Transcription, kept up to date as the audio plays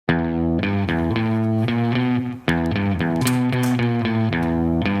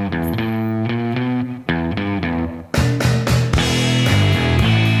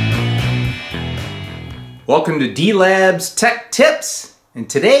Welcome to D-Lab's Tech Tips, and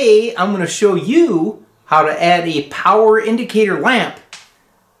today I'm going to show you how to add a power indicator lamp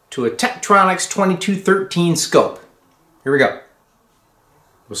to a Tektronix 2213 scope. Here we go.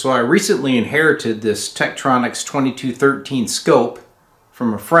 So I recently inherited this Tektronix 2213 scope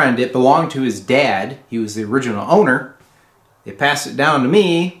from a friend. It belonged to his dad. He was the original owner. They passed it down to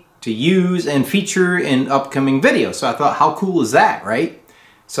me to use and feature in upcoming videos. So I thought, how cool is that, right?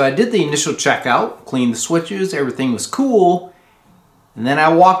 So I did the initial checkout, cleaned the switches, everything was cool, and then I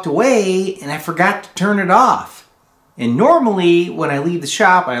walked away and I forgot to turn it off. And normally when I leave the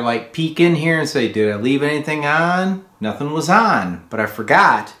shop, I like peek in here and say, did I leave anything on? Nothing was on, but I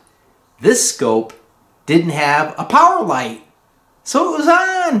forgot. This scope didn't have a power light, so it was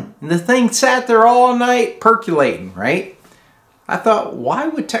on. And the thing sat there all night percolating, right? I thought, why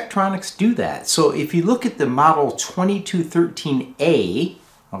would Tektronix do that? So if you look at the model 2213A,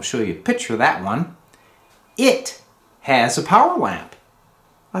 I'll show you a picture of that one. It has a power lamp.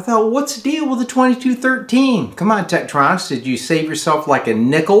 I thought, what's the deal with the 2213? Come on, Tektronix, did you save yourself like a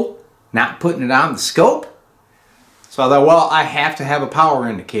nickel not putting it on the scope? So I thought, well, I have to have a power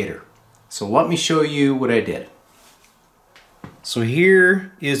indicator. So let me show you what I did. So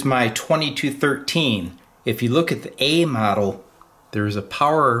here is my 2213. If you look at the A model, there's a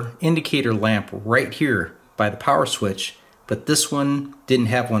power indicator lamp right here by the power switch, but this one didn't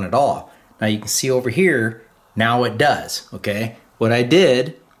have one at all. Now you can see over here, now it does, okay? What I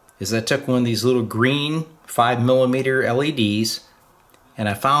did is I took one of these little green 5mm LEDs and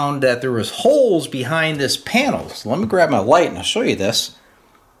I found that there was holes behind this panel. So let me grab my light and I'll show you this.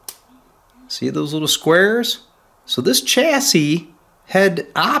 See those little squares? So this chassis had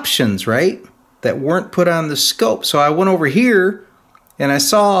options, right, that weren't put on the scope. So I went over here and I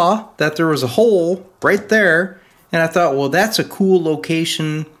saw that there was a hole right there. And I thought, well, that's a cool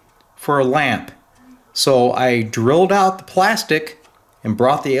location for a lamp. So I drilled out the plastic and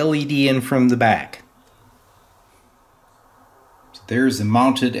brought the LED in from the back. So there's the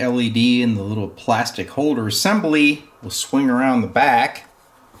mounted LED, and the little plastic holder assembly will swing around the back.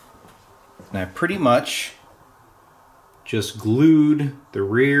 And I pretty much just glued the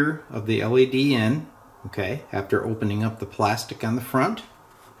rear of the LED in, okay, after opening up the plastic on the front.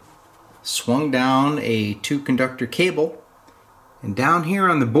 Swung down a 2-conductor cable, and down here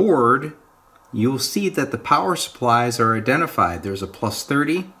on the board you'll see that the power supplies are identified. There's a plus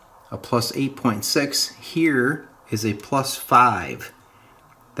 30, a plus 8.6, here is a plus 5.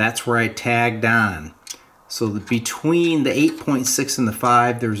 That's where I tagged on. So between the 8.6 and the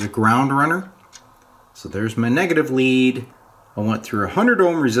 5 there's a ground runner. So there's my negative lead. I went through a 100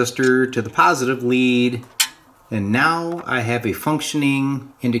 ohm resistor to the positive lead, and now I have a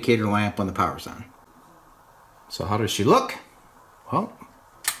functioning indicator lamp when the power's on. So how does she look? Well,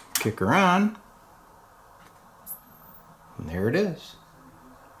 kick her on, and there it is.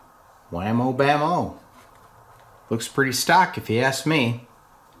 Whammo bammo. Looks pretty stock if you ask me.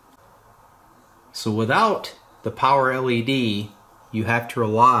 So without the power LED, you have to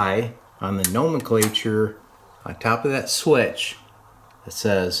rely on the nomenclature on top of that switch that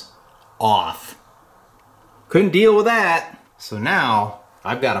says off. Couldn't deal with that, so now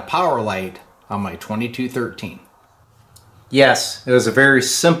I've got a power light on my 2213. Yes, it was a very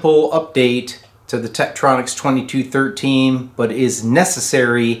simple update to the Tektronix 2213, but it is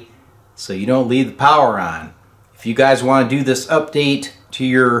necessary so you don't leave the power on. If you guys want to do this update to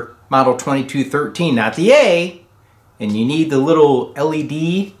your model 2213, not the A, and you need the little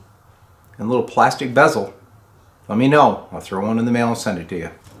LED and little plastic bezel, let me know. I'll throw one in the mail and send it to you.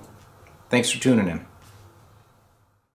 Thanks for tuning in.